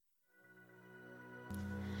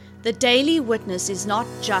The Daily Witness is not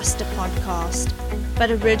just a podcast,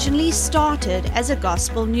 but originally started as a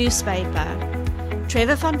gospel newspaper.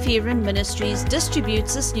 Trevor van Vieren Ministries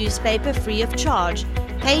distributes this newspaper free of charge,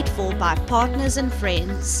 paid for by partners and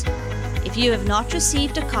friends. If you have not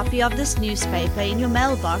received a copy of this newspaper in your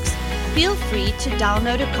mailbox, feel free to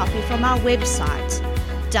download a copy from our website,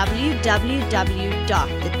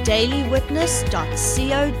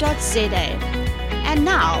 www.thedailywitness.co.za. And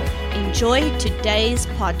now, enjoy today's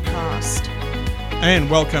podcast. And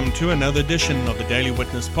welcome to another edition of the Daily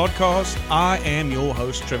Witness podcast. I am your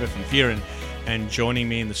host, Trevor van Vieren, and joining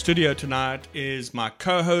me in the studio tonight is my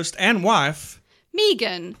co-host and wife,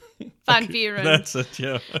 Megan van Vieren. That's it,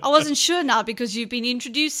 yeah. I wasn't sure now because you've been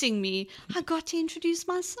introducing me. I got to introduce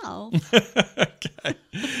myself. Okay.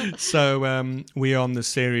 So we are on the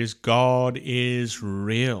series, God is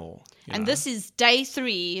Real. And this is day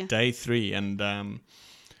 3. Day 3, and I'm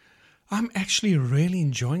actually really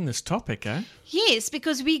enjoying this topic, eh? Yes,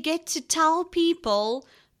 because we get to tell people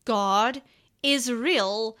God is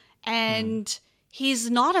real and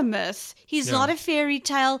He's not a myth, He's not a fairy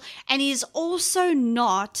tale, and He's also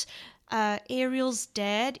not Ariel's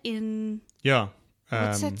dad in... Yeah.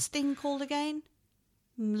 What's that thing called again?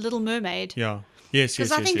 Little Mermaid. Yeah. Yes.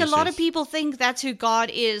 Because I think a lot of people think that's who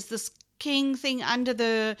God is, this king thing under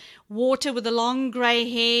the water with the long grey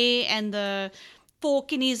hair and the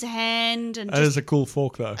fork in his hand. And that is a cool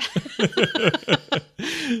fork, though.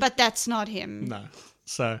 But that's not him. No.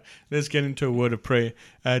 So let's get into a word of prayer.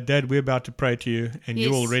 Dad, we're about to pray to you, and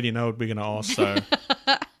you already know what we're going to ask. So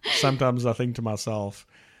sometimes I think to myself,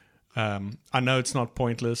 I know it's not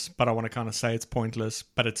pointless, but I want to kind of say it's pointless,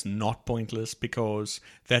 but it's not pointless because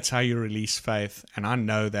that's how you release faith. And I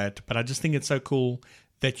know that, but I just think it's so cool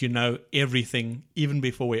that you know everything even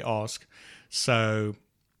before we ask. So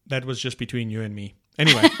that was just between you and me.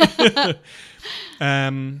 Anyway,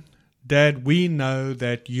 Dad, we know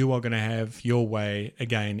that you are going to have your way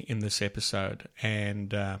again in this episode.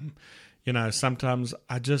 And, sometimes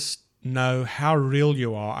I just know how real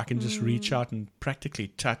you are. I can just reach out and practically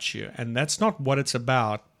touch you. And that's not what it's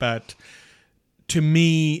about. But to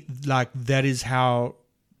me, that's how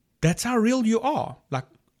real you are. Like,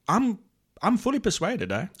 I'm fully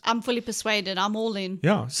persuaded, eh? I'm fully persuaded. I'm all in.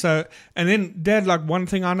 Yeah. So, and then, Dad, one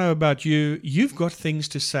thing I know about you, you've got things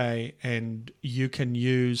to say, and you can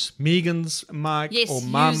use Megan's mic or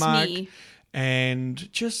my mic, me.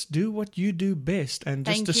 And just do what you do best, and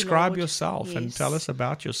just describe yourself and tell us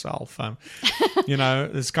about yourself.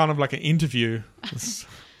 It's kind of like an interview. It's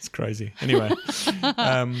crazy. Anyway,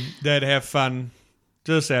 Dad, have fun.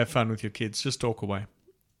 Just have fun with your kids. Just talk away.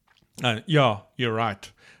 Yeah, you're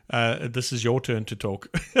right. This is your turn to talk.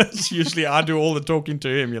 Usually I do all the talking to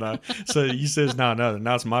him, So he says, no,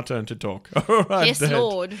 now it's my turn to talk. All right, yes, Dad.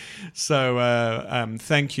 Lord. So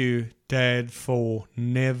thank you, Dad, for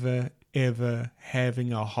never, ever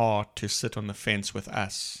having a heart to sit on the fence with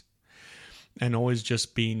us. And always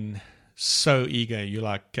just being so eager. You're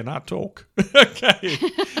like, can I talk? Okay.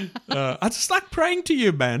 I just like praying to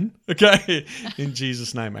you, man. Okay. In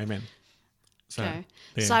Jesus' name, amen. Okay.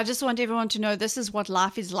 So I just want everyone to know this is what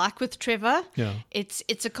life is like with Trevor. Yeah.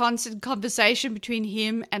 It's a constant conversation between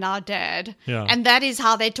him and our dad. Yeah. And that is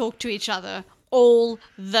how they talk to each other all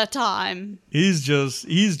the time. He's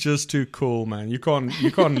just too cool, man. You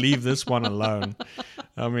can't leave this one alone.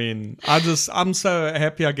 I mean, I'm so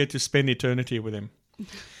happy I get to spend eternity with him.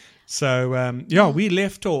 So we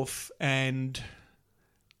left off, and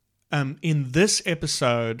in this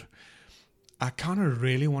episode, I kind of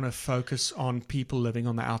really want to focus on people living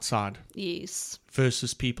on the outside. Yes.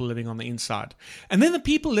 Versus people living on the inside. And then the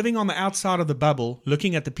people living on the outside of the bubble,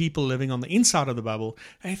 looking at the people living on the inside of the bubble,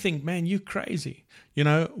 they think, man, you crazy.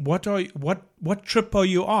 What trip are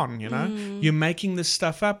you on? You're making this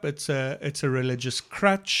stuff up. It's a religious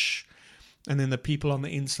crutch. And then the people on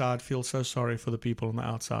the inside feel so sorry for the people on the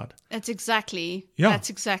outside. That's exactly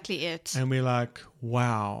it. And we're like,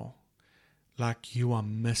 wow. Like, you are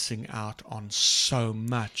missing out on so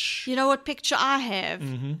much. You know what picture I have?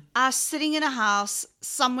 Mm-hmm. Us sitting in a house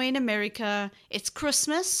somewhere in America. It's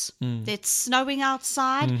Christmas. It's snowing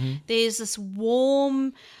outside. Mm-hmm. There's this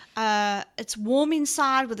warm... it's warm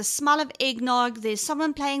inside with the smell of eggnog. There's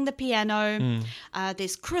someone playing the piano.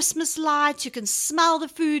 There's Christmas lights. You can smell the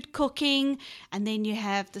food cooking. And then you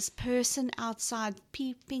have this person outside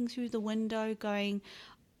peeping through the window going...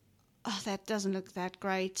 Oh, that doesn't look that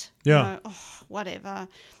great. Yeah. Whatever.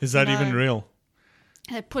 Is that even real?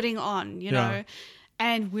 They're putting on, know.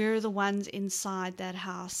 And we're the ones inside that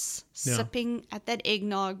house, sipping at that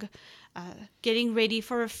eggnog, getting ready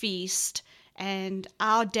for a feast. and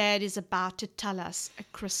our dad is about to tell us a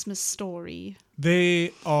Christmas story.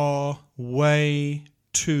 There are way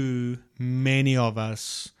too many of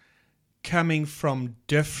us coming from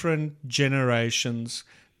different generations,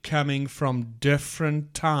 coming from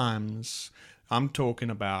different times. I'm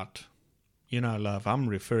talking about, love, I'm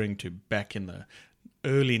referring to back in the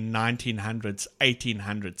early 1900s,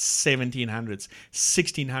 1800s, 1700s,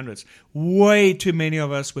 1600s. Way too many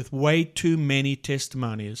of us with way too many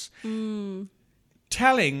testimonies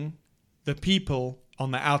telling the people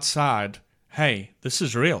on the outside, hey, this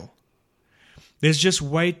is real. There's just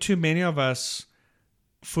way too many of us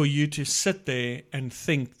for you to sit there and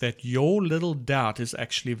think that your little doubt is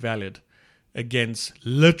actually valid against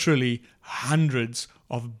literally hundreds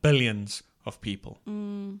of billions of people.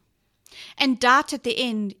 And doubt at the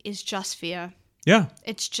end is just fear. Yeah.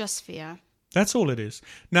 It's just fear. That's all it is.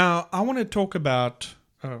 Now, I want to talk about,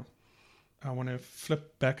 I want to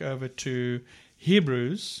flip back over to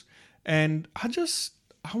Hebrews, and I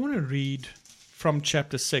want to read from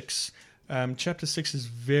chapter 6. Chapter 6 is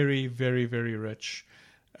very, very, very rich.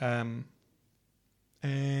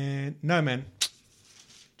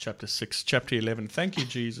 Chapter 6, chapter 11. Thank you,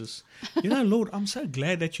 Jesus. Lord, I'm so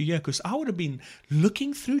glad that you're here, because I would have been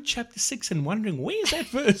looking through chapter 6 and wondering, where's that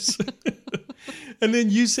verse? And then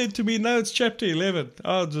you said to me, no, it's chapter 11.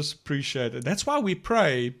 I'll just appreciate it. That's why we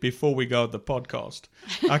pray before we go on the podcast.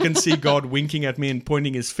 I can see God winking at me and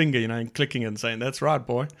pointing his finger, and clicking and saying, that's right,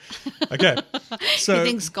 boy. Okay. So he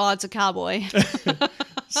thinks God's a cowboy.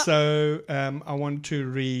 So I want to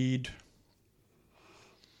read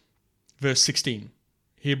verse 16.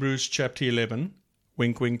 Hebrews chapter 11.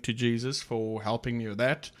 Wink, wink to Jesus for helping me with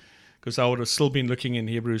that, because I would have still been looking in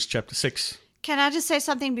Hebrews chapter 6. Can I just say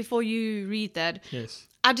something before you read that? Yes.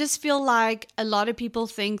 I just feel like a lot of people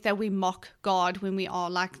think that we mock God when we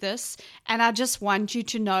are like this. And I just want you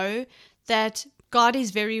to know that God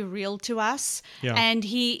is very real to us. Yeah. And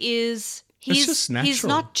He's just natural. He's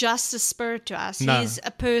not just a spirit to us. No. He's a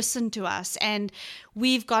person to us. And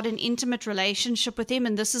we've got an intimate relationship with him.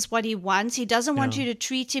 And this is what he wants. He doesn't want you to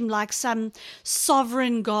treat him like some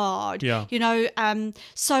sovereign God,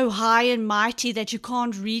 so high and mighty that you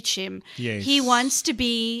can't reach him. Yes. He wants to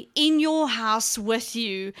be in your house with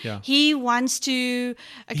you. Yeah. He wants to,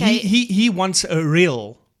 He wants a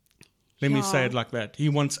real. Let me Yeah. say it like that. He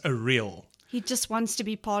wants a real. He just wants to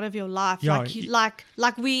be part of your life. Yeah,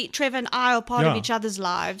 like we, Trevor and I, are part of Yeah. each other's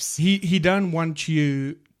lives. He don't want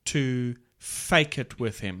you to fake it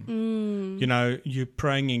with him. You're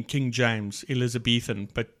praying in King James, Elizabethan,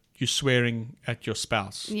 but you're swearing at your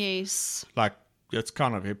spouse. Yes. Like, it's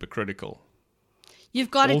kind of hypocritical.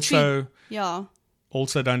 You've got to Also, treat... Yeah.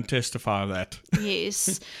 also don't testify of that.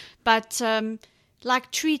 Yes. But...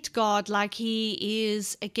 treat God like he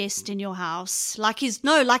is a guest in your house. Like he's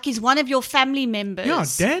one of your family members. Yeah,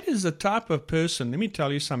 Dad is the type of person. Let me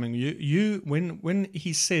tell you something. When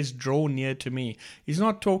he says draw near to me, he's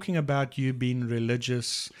not talking about you being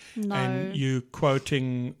religious and you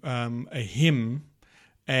quoting a hymn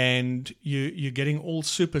and you're getting all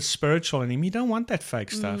super spiritual in him. You don't want that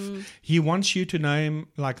fake stuff. He wants you to know him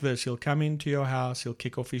like this. He'll come into your house, he'll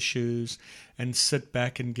kick off his shoes and sit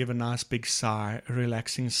back and give a nice big sigh, a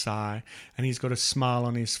relaxing sigh, and he's got a smile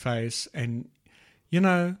on his face. And,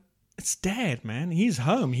 it's Dad, man. He's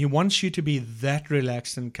home. He wants you to be that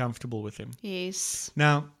relaxed and comfortable with him. Yes.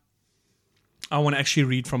 Now, I want to actually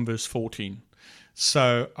read from verse 14.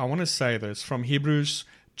 So I want to say this from Hebrews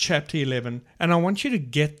chapter 11, and I want you to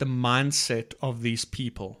get the mindset of these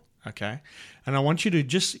people, okay? And I want you to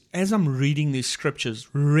just, as I'm reading these scriptures,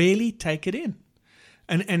 really take it in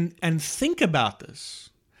and think about this,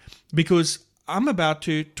 because I'm about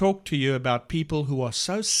to talk to you about people who are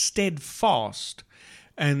so steadfast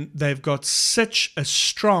and they've got such a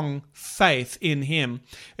strong faith in him.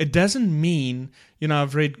 It doesn't mean,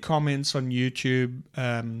 I've read comments on YouTube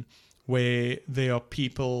where there are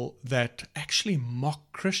people that actually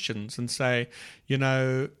mock Christians and say,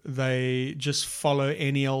 they just follow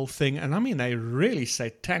any old thing. And I mean, they really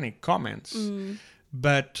satanic comments.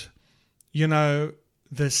 But,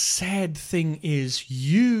 the sad thing is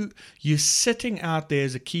you're sitting out there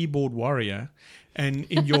as a keyboard warrior and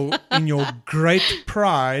in your great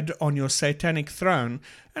pride on your satanic throne.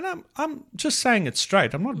 And I'm just saying it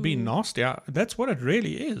straight. I'm not being nasty. That's what it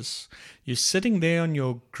really is. You're sitting there on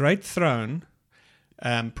your great throne,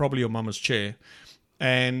 probably your mama's chair,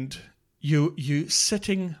 and you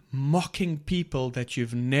sitting mocking people that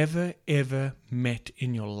you've never ever met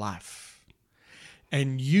in your life.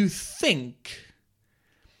 And you think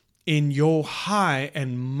in your high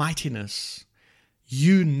and mightiness,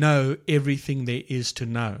 you know everything there is to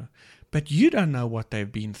know. but you don't know what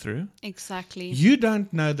they've been through. Exactly. You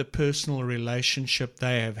don't know the personal relationship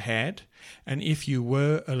they have had. And if you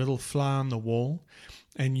were a little fly on the wall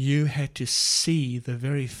and you had to see the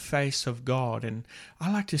very face of God, and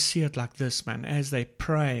I like to see it like this, man, as they're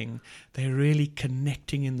praying, they're really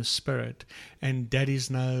connecting in the spirit, and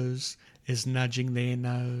daddy's nose is nudging their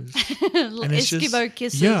nose. Little and Eskimo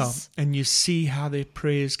kisses. Yeah, and you see how their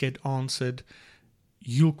prayers get answered.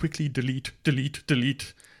 You'll quickly delete,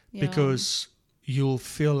 because you'll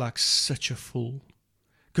feel like such a fool.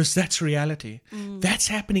 Because that's reality. That's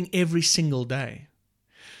happening every single day.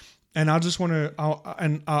 And I just want to,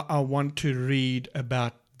 I want to read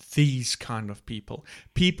about these kind of people.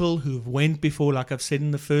 People who've went before, like I've said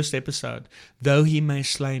in the first episode, though he may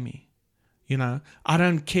slay me. You know, I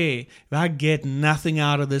don't care if I get nothing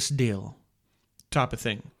out of this deal type of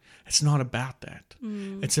thing. It's not about that.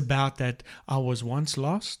 It's about that I was once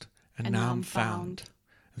lost and now I'm found.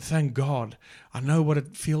 And thank God, I know what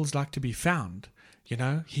it feels like to be found. You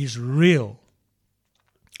know, he's real.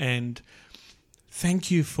 And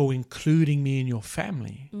thank you for including me in your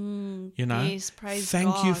family. You know, yes, praise thank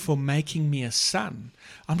God. you for making me a son.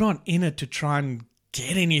 I'm not in it to try and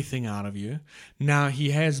get anything out of you. Now,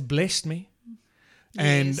 he has blessed me.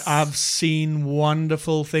 And Yes. I've seen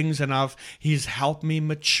wonderful things, and he's helped me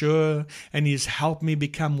mature, and he's helped me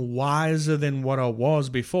become wiser than what I was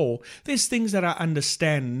before. There's things that I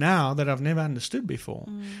understand now that I've never understood before.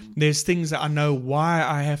 There's things that I know why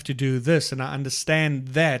I have to do this, and I understand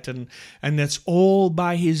that, and that's all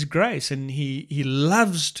by his grace. And he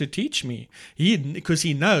loves to teach me. Because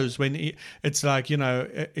he knows it's like, you know,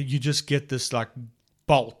 you just get this like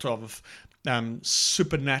bolt of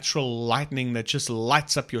supernatural lightning that just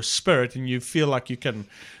lights up your spirit, and you feel like you can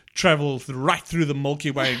travel right through the Milky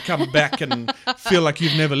Way and come back and feel like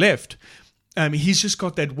you've never left. He's just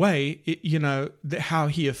got that way, you know, how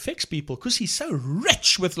he affects people, because he's so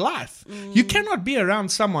rich with life. You cannot be around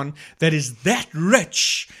someone that is that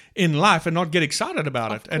rich in life and not get excited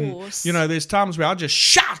about it. Of course. And, you know, there's times where I'll just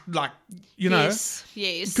shout, like, you know,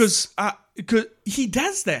 Yes. because he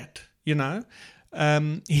does that, you know.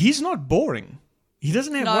 He's not boring. He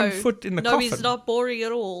doesn't have one foot in the coffin. No, he's not boring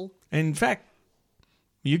at all. In fact,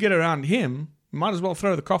 you get around him, you might as well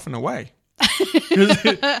throw the coffin away.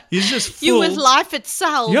 He's just full. You with life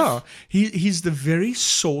itself. Yeah, he's the very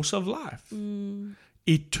source of life.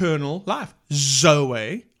 Eternal life.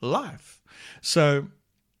 Zoe life. So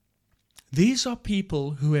these are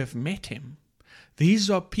people who have met him. These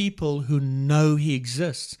are people who know he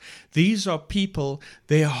exists. These are people,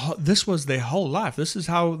 this was their whole life. This is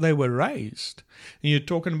how they were raised. And you're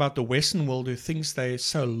talking about the Western world who thinks they're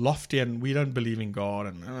so lofty and we don't believe in God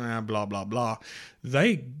and blah, blah, blah.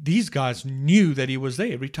 These guys knew that he was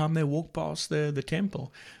there every time they walked past the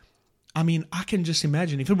temple. I mean, I can just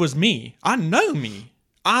imagine if it was me. I know me.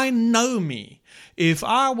 If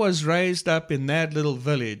I was raised up in that little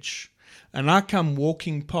village and I come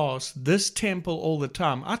walking past this temple all the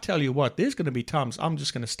time, I tell you what, there's going to be times I'm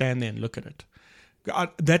just going to stand there and look at it.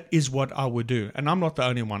 That is what I would do. And I'm not the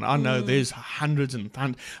only one. I know there's hundreds and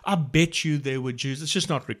hundreds. I bet you there were Jews. It's just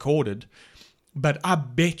not recorded. But I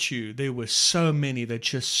bet you there were so many that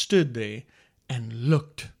just stood there and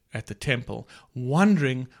looked at the temple,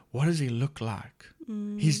 wondering, what does he look like?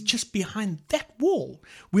 He's just behind that wall.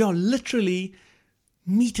 We are literally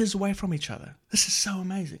meters away from each other. This is so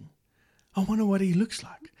amazing. I wonder what he looks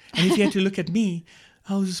like. And if you had to look at me,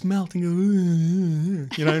 I was just melting, you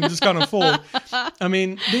know, and just kind of fall. I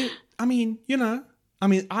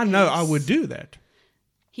know I would do that.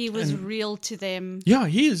 He was real to them. Yeah,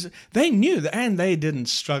 they knew that, and they didn't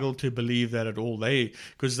struggle to believe that at all.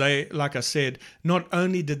 Because they, like I said, not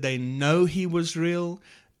only did they know he was real,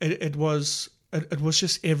 it was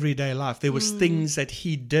just everyday life. There was things that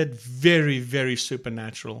he did very, very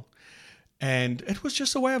supernatural. And it was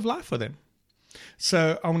just a way of life for them.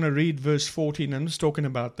 So I want to read verse 14. I'm just talking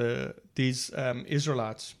about these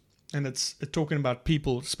Israelites. And it's talking about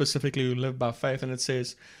people specifically who live by faith. And it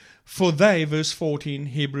says, for they, verse 14,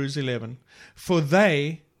 Hebrews 11, for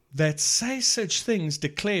they that say such things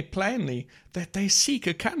declare plainly that they seek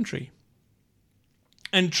a country.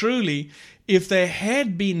 And truly, if they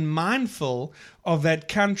had been mindful of that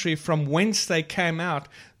country from whence they came out,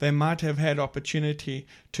 they might have had opportunity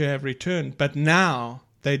to have returned. But now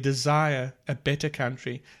they desire a better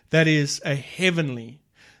country, that is, a heavenly.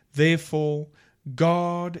 Wherefore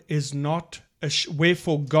God is not ashamed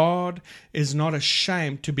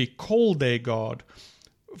to be called their God.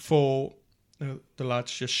 For the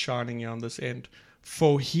light's just shining here on this end.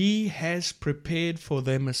 For he has prepared for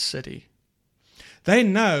them a city. They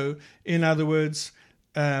know, in other words,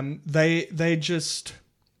 they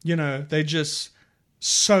they're just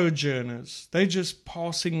sojourners. They're just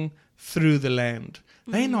passing through the land.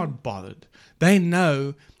 They're not bothered. They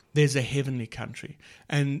know there's a heavenly country.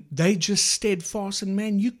 And they just steadfast, and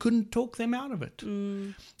man, you couldn't talk them out of it.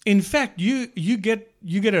 In fact, you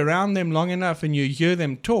get around them long enough and you hear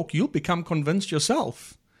them talk, you'll become convinced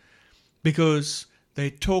yourself. Because they're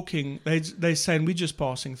talking, they're saying, we're just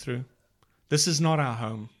passing through. This is not our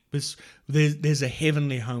home. There's a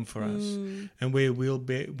heavenly home for us, and where we'll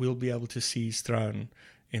be able to see His throne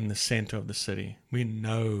in the center of the city. We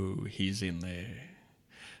know He's in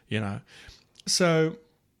there, So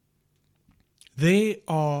there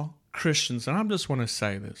are Christians, and I just want to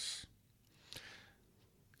say this.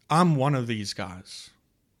 I'm one of these guys.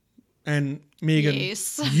 And Megan,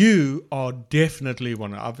 yes. You are definitely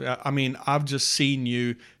one. I've just seen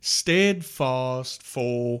you steadfast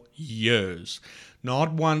for years.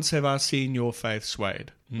 Not once have I seen your faith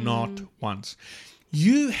swayed. Not once.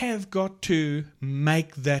 You have got to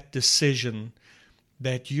make that decision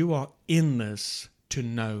that you are in this to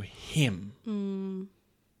know Him.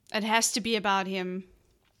 It has to be about Him.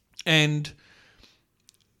 And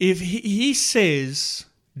if He says,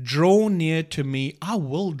 draw near to me, I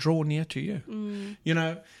will draw near to you.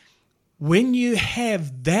 When you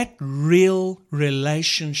have that real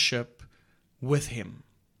relationship with Him,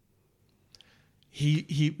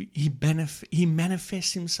 He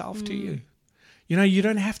manifests Himself to you. You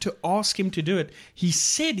don't have to ask Him to do it. He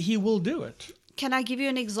said He will do it. Can I give you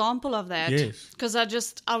an example of that? Yes. Because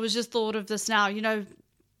I was just thought of this now.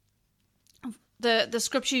 The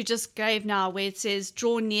scripture you just gave now, where it says,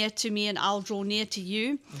 draw near to me and I'll draw near to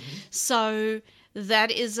you. So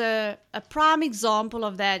that is a prime example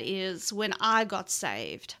of that is when I got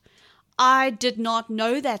saved. I did not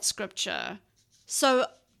know that scripture. So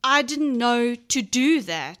I didn't know to do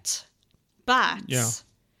that. But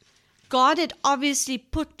God had obviously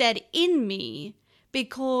put that in me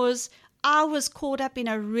because I was caught up in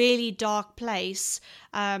a really dark place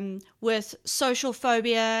with social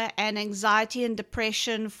phobia and anxiety and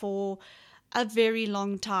depression for a very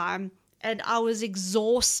long time. And I was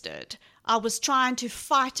exhausted. I was trying to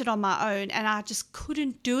fight it on my own, and I just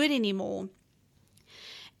couldn't do it anymore.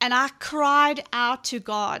 And I cried out to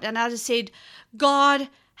God, and I just said, God,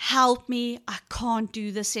 help me. I can't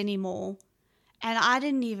do this anymore. And I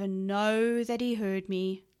didn't even know that He heard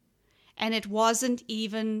me. And it wasn't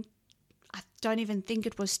even, I don't even think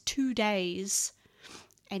it was 2 days,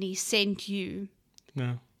 and He sent you.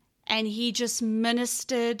 No. And He just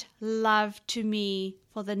ministered love to me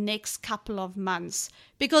for the next couple of months.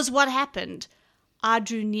 Because what happened? I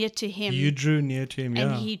drew near to Him. You drew near to Him,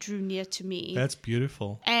 and He drew near to me. That's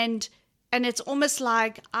beautiful. And it's almost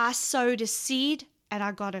like I sowed a seed and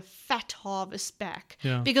I got a fat harvest back.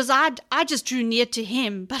 Yeah. Because I just drew near to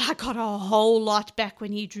Him, but I got a whole lot back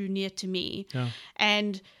when He drew near to me. Yeah.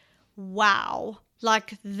 And wow,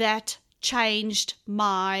 like that changed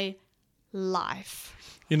my life.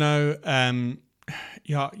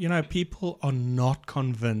 People are not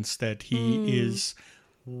convinced that He is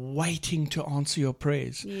waiting to answer your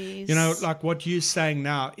prayers. Yes. Like what you're saying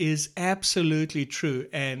now is absolutely true.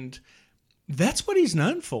 And that's what He's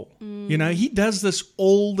known for. He does this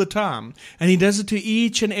all the time, and He does it to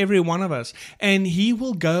each and every one of us. And He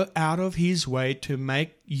will go out of His way to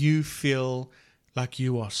make you feel like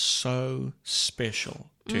you are so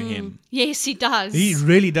special to Him. Yes, He does. He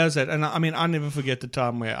really does that. And I never forget the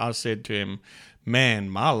time where I said to Him, man,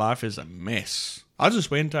 my life is a mess. I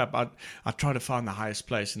just went up. I tried to find the highest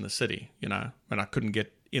place in the city, and I couldn't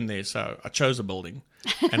get in there. So I chose a building,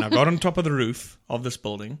 and I got on top of the roof of this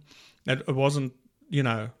building. It wasn't,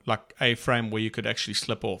 like a frame where you could actually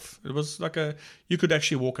slip off. It was like you could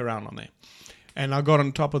actually walk around on there. And I got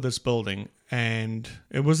on top of this building, and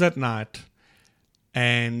it was at night,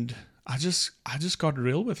 and I just got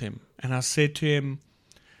real with Him. And I said to Him,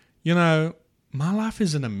 my life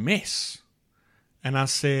is in a mess. And I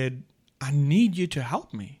said, I need you to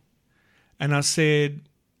help me. And I said,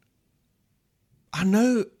 I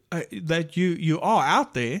know that you are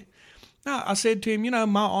out there. No, I said to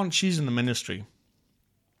him, my aunt, she's in the ministry.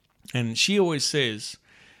 And she always says,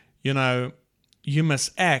 you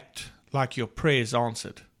must act like your prayers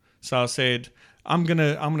answered. So I said, I'm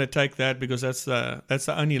gonna take that because that's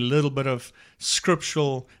the only little bit of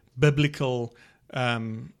scriptural, biblical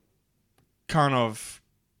kind of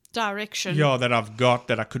direction. Yeah, that I've got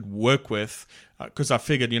that I could work with because I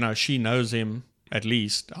figured, she knows Him at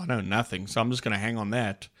least. I know nothing, so I'm just going to hang on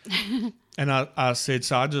that. And I said,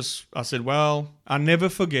 well, I never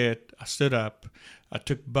forget. I stood up. I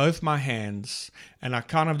took both my hands and I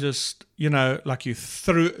kind of just, like you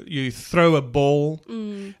throw a ball,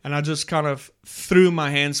 and I just kind of threw my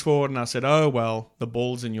hands forward and I said, oh, well, the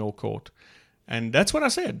ball's in your court. And that's what I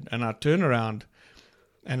said. And I turned around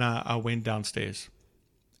and I went downstairs.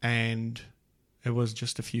 And it was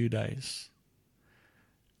just a few days.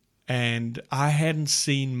 And I hadn't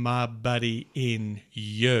seen my buddy in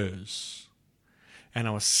years. And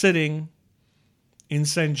I was sitting in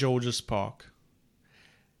St. George's Park.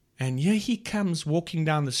 And here he comes walking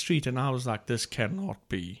down the street. And I was like, this cannot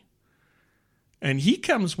be. And he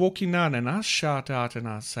comes walking down and I shout out and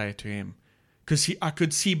I say to him, because I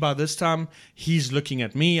could see by this time he's looking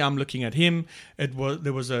at me, I'm looking at him.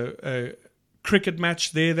 There was a cricket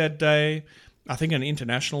match there that day. I think an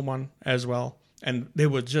international one as well. And there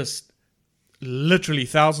were just literally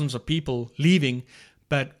thousands of people leaving,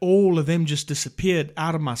 but all of them just disappeared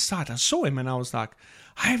out of my sight. I saw him and I was like,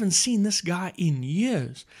 I haven't seen this guy in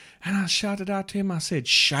years. And I shouted out to him, I said,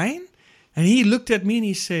 Shane? And he looked at me and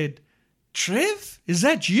he said, Trev, is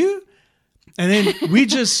that you? And then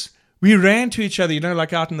we ran to each other,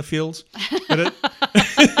 like out in the fields.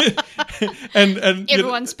 and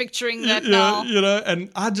everyone's picturing that now.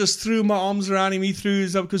 And I just threw my arms around him. He threw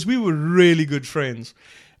his up because we were really good friends.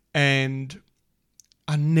 And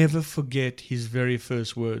I never forget his very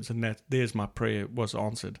first words, and there's my prayer was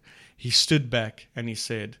answered. He stood back and he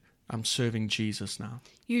said, I'm serving Jesus now.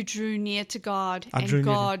 You drew near to God, and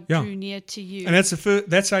God drew near to you. And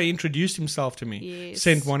that's how he introduced himself to me. Yes.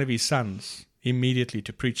 Sent one of his sons immediately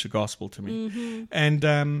to preach the gospel to me. Mm-hmm. And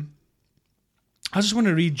I just want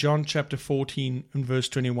to read John chapter 14 and verse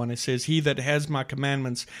 21. It says, he that has my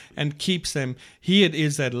commandments and keeps them, he it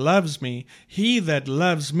is that loves me. He that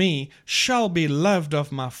loves me shall be loved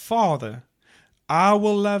of my Father. I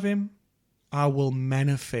will love him. I will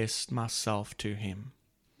manifest myself to him.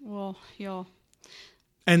 Well, yeah.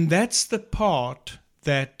 And that's the part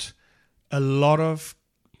that a lot of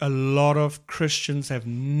Christians have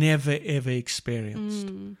never, ever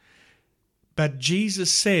experienced. But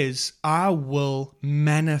Jesus says, I will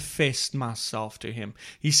manifest myself to him.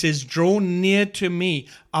 He says, draw near to me,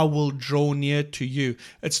 I will draw near to you.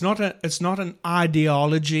 It's not an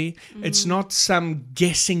ideology. It's not some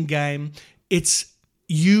guessing game.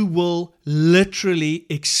 You will literally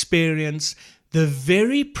experience the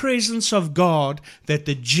very presence of God that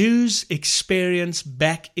the Jews experienced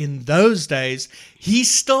back in those days. He's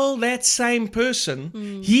still that same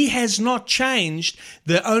person. He has not changed.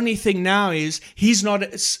 The only thing now is he's not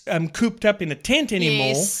cooped up in a tent anymore.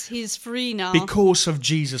 Yes, he's free now. Because of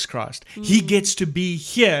Jesus Christ. He gets to be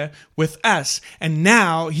here with us. And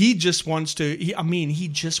now he just wants to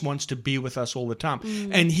be with us all the time.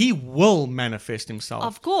 And he will manifest himself.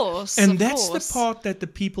 Of course. And that's the part that the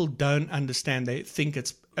people don't understand. They think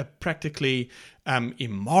it's practically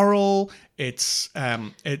immoral. It's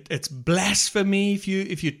blasphemy if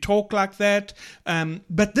you talk like that.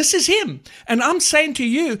 But this is him, and I'm saying to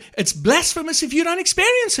you, it's blasphemous if you don't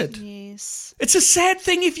experience it. Yes, it's a sad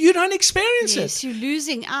thing if you don't experience it. Yes, you're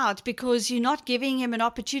losing out because you're not giving him an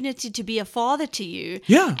opportunity to be a father to you.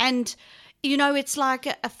 Yeah, and. It's like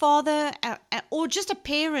a father or just a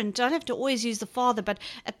parent. Don't have to always use the father, but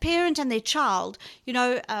a parent and their child,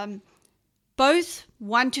 both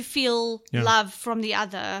want to feel love from the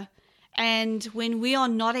other. And when we are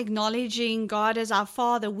not acknowledging God as our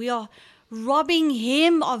Father, we are robbing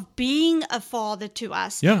him of being a father to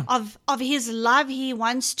us, of his love he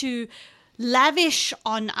wants to lavish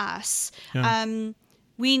on us.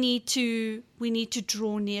 We need to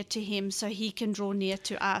draw near to him so he can draw near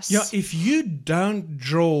to us. Yeah, if you don't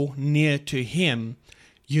draw near to him,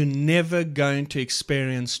 you're never going to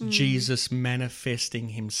experience Jesus manifesting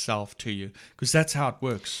himself to you, because that's how it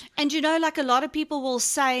works. And like a lot of people will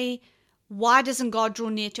say, why doesn't God draw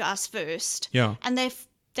near to us first? Yeah. And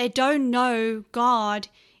they don't know God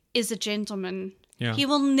is a gentleman. Yeah. He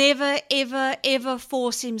will never, ever, ever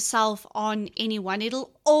force himself on anyone.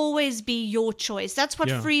 It'll always be your choice. That's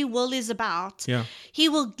what free will is about. Yeah. He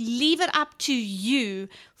will leave it up to you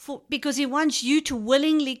because he wants you to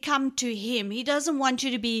willingly come to him. He doesn't want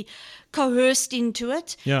you to be coerced into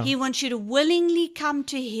it. Yeah. He wants you to willingly come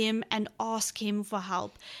to him and ask him for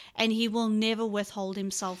help. And he will never withhold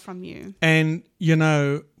himself from you. And,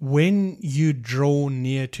 when you draw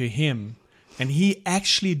near to him, and he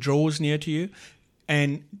actually draws near to you,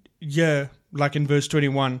 and like in verse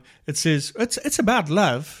 21, it says, it's about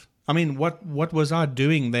love. I mean, what was I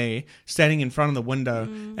doing there, standing in front of the window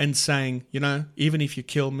and saying, even if you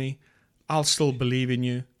kill me, I'll still believe in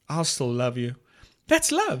you. I'll still love you.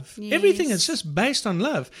 That's love. Yes. Everything is just based on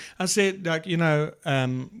love. I said,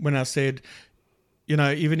 when I said,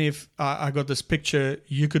 even if I got this picture,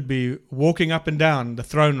 you could be walking up and down the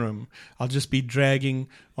throne room. I'll just be dragging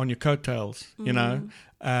on your coattails,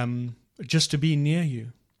 just to be near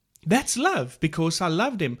you. That's love, because I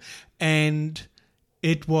loved him. And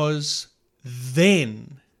it was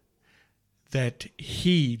then that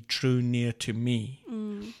he drew near to me.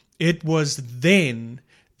 It was then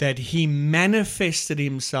that he manifested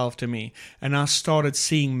himself to me, and I started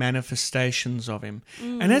seeing manifestations of him.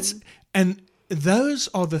 And those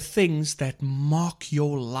are the things that mark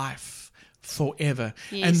your life forever.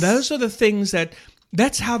 Yes. And those are the things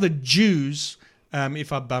that's how the Jews,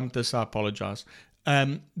 if I bumped this, I apologize.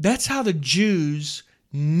 That's how the Jews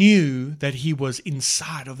knew that he was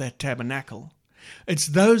inside of that tabernacle. It's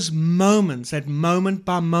those moments, that moment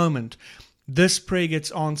by moment, this prayer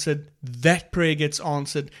gets answered, that prayer gets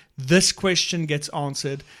answered, this question gets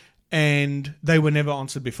answered, and they were never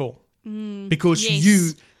answered before. Because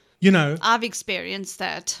yes. you know, I've experienced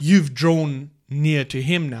that. You've drawn near to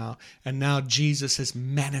him now, and now Jesus has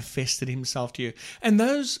manifested himself to you. And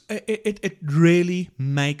it really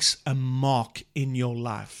makes a mark in your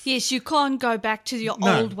life. Yes, you can't go back to your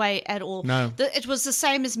old way at all. No. It was the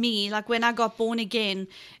same as me. Like when I got born again,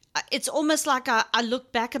 it's almost like I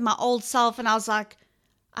looked back at my old self and I was like,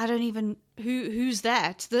 I don't even, who's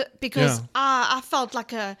that? Because I felt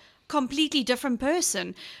like a completely different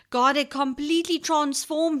person. God had completely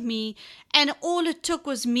transformed me, and all it took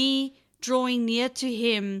was me drawing near to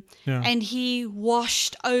him, and he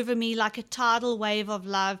washed over me like a tidal wave of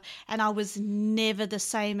love, and I was never the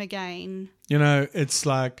same again. It's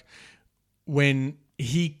like when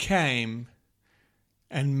he came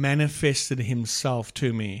and manifested himself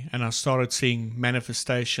to me, and I started seeing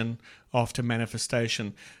manifestation after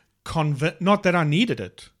manifestation. Not that I needed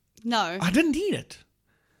it. No. I didn't need it.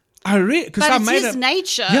 But it's his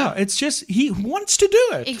nature. Yeah, it's just he wants to do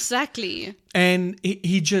it. Exactly. And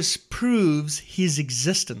he just proves his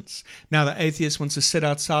existence. Now the atheist wants to sit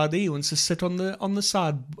outside there. He wants to sit on the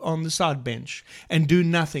side bench and do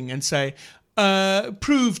nothing and say,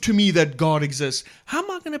 prove to me that God exists. How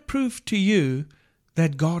am I going to prove to you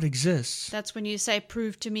that God exists? That's when you say,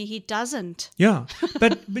 prove to me he doesn't. Yeah,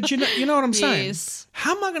 but you know what I'm saying? Yes.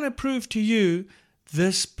 How am I going to prove to you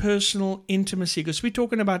this personal intimacy? Because we're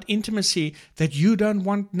talking about intimacy that you don't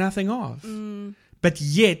want nothing of, but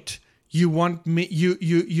yet you want me.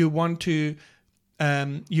 You want to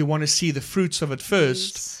see the fruits of it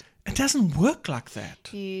first. Yes. It doesn't work like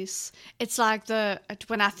that. Yes. It's like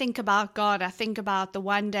when I think about God, I think about the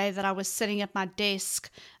one day that I was sitting at my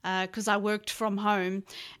desk because I worked from home,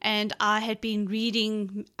 and I had been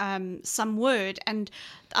reading some word, and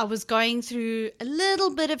I was going through a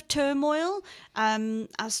little bit of turmoil. I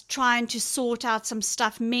was trying to sort out some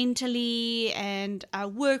stuff mentally and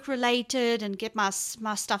work related and get my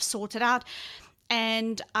stuff sorted out.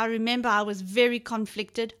 And I remember I was very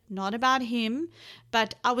conflicted, not about him,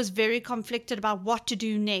 but I was very conflicted about what to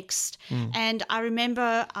do next. And I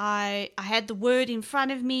remember I had the word in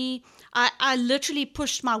front of me. I literally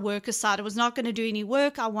pushed my work aside. I was not going to do any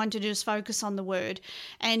work. I wanted to just focus on the word.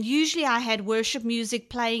 And usually I had worship music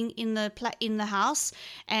playing in the house.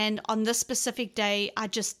 And on this specific day, I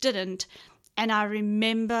just didn't. And I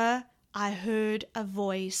remember I heard a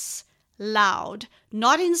voice, loud,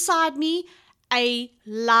 not inside me, a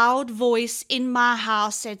loud voice in my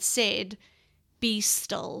house that said, be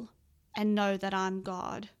still and know that I'm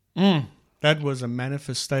God. That was a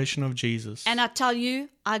manifestation of Jesus. And I tell you,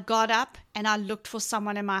 I got up and I looked for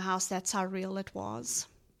someone in my house. That's how real it was.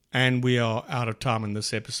 And we are out of time in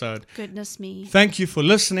this episode. Goodness me. Thank you for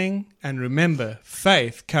listening. And remember,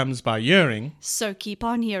 faith comes by hearing. So keep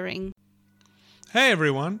on hearing. Hey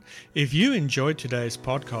everyone, if you enjoyed today's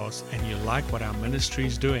podcast and you like what our ministry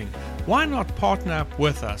is doing, why not partner up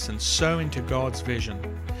with us and sow into God's vision,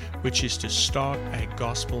 which is to start a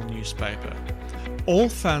gospel newspaper. All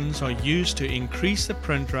funds are used to increase the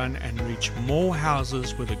print run and reach more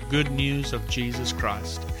houses with the good news of Jesus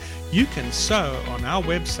Christ. You can sow on our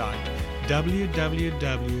website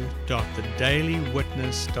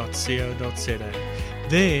www.thedailywitness.co.za.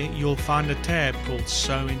 There you'll find a tab called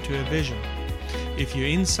Sow into a Vision. If you're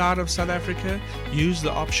inside of South Africa, use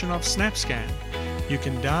the option of SnapScan. You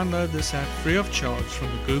can download this app free of charge from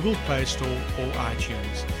the Google Play Store or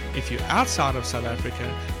iTunes. If you're outside of South Africa,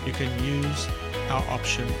 you can use our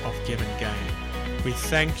option of Give and Gain. We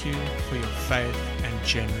thank you for your faith and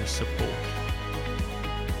generous support.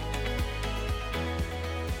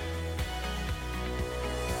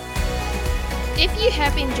 If you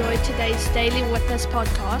have enjoyed today's Daily Witness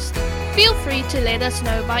podcast, feel free to let us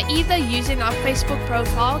know by either using our Facebook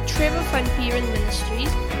profile, Pt.3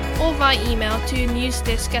 Ministries, or via email to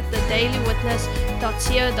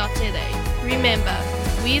newsdesk@thedailywitness.co.za. Remember,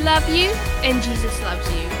 we love you and Jesus loves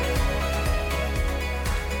you.